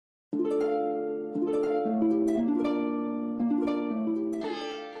Hey,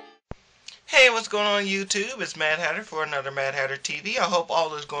 what's going on YouTube? It's Mad Hatter for another Mad Hatter TV. I hope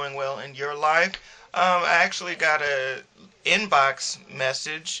all is going well in your life. I actually got a inbox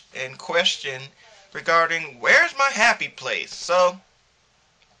message and question regarding where's my happy place. So,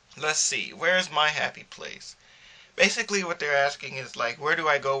 let's see. Where's my happy place? Basically what they're asking is like, where do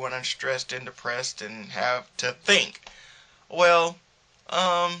I go when I'm stressed and depressed and have to think? Well,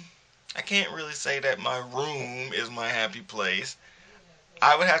 I can't really say that my room is my happy place.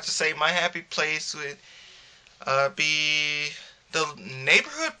 I would have to say my happy place would be the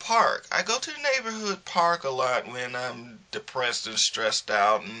neighborhood park. I go to the neighborhood park a lot when I'm depressed and stressed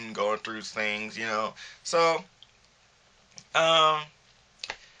out and going through things. So, I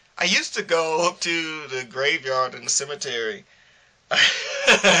used to go to the graveyard in the cemetery.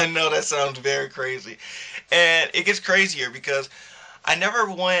 I know that sounds very crazy. And it gets crazier because I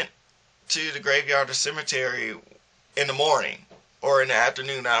never went to the graveyard or cemetery in the morning or in the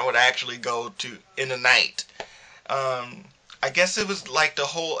afternoon. I would actually go to in the night. I guess it was like the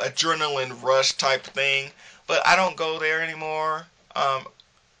whole adrenaline rush type thing, but I don't go there anymore. And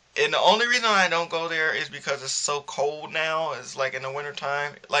the only reason I don't go there is because it's so cold now. It's like in the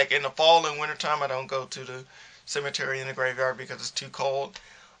wintertime. Like in the fall and wintertime, I don't go to the cemetery and the graveyard because it's too cold.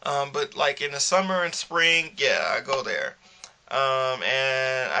 But like in the summer and spring, yeah, I go there.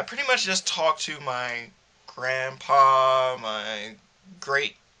 And I pretty much just talk to my grandpa, my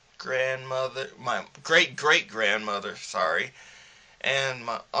great grandmother, my great great grandmother, sorry, and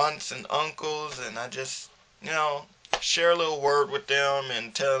my aunts and uncles, and I just, share a little word with them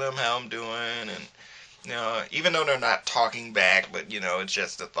and tell them how I'm doing, and, even though they're not talking back, but, it's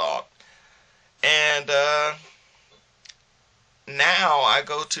just a thought. And, now I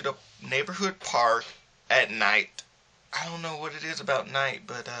go to the neighborhood park at night. I don't know what it is about night,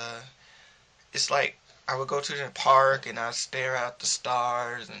 but, it's like I would go to the park and I'd stare at the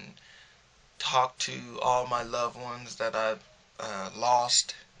stars and talk to all my loved ones that I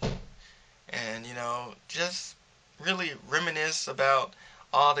lost, and just really reminisce about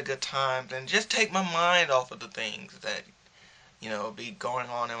all the good times and just take my mind off of the things that be going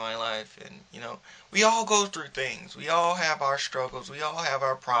on in my life. And we all go through things, we all have our struggles, we all have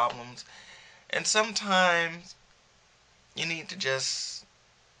our problems, and sometimes you need to just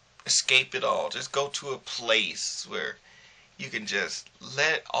escape it all. Just go to a place where you can just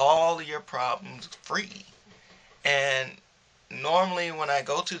let all of your problems free. And normally when I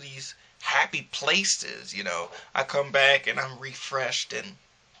go to these happy places, I come back and I'm refreshed and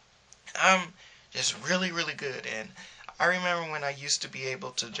I'm just really, really good. And I remember when I used to be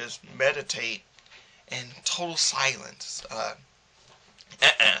able to just meditate in total silence.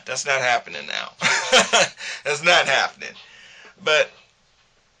 That's not happening now. That's not happening. But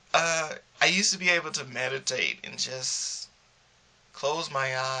I used to be able to meditate and just close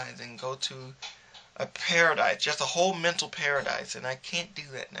my eyes and go to a paradise, just a whole mental paradise, and I can't do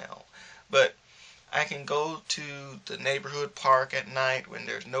that now. But I can go to the neighborhood park at night when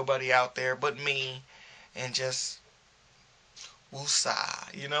there's nobody out there but me and just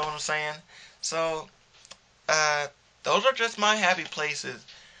woosah, you know what I'm saying? So, those are just my happy places.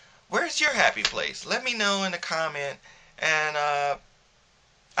 Where's your happy place? Let me know in the comment, and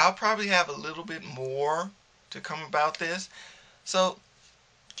I'll probably have a little bit more to come about this. So,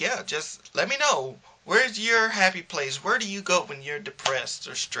 yeah, just let me know. Where's your happy place? Where do you go when you're depressed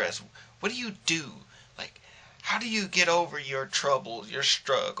or stressed? What do you do? Like, how do you get over your troubles, your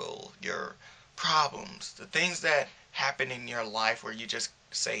struggle, your problems, the things that happen in your life where you just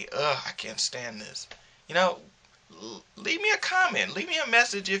say, ugh, I can't stand this. Leave me a comment. Leave me a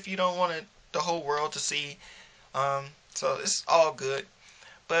message if you don't want the whole world to see. So it's all good.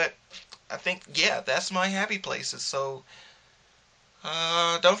 But I think, yeah, that's my happy places. So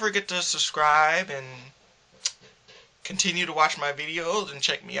don't forget to subscribe and continue to watch my videos, and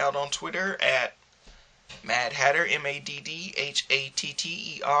check me out on Twitter at MADDHATTER,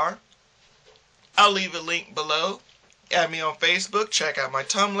 MADDHATTER. I'll leave a link below. Add me on Facebook. Check out my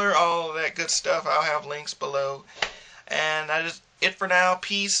Tumblr. All of that good stuff. I'll have links below. And that is it for now.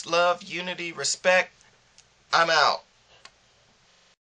 Peace, love, unity, respect. I'm out.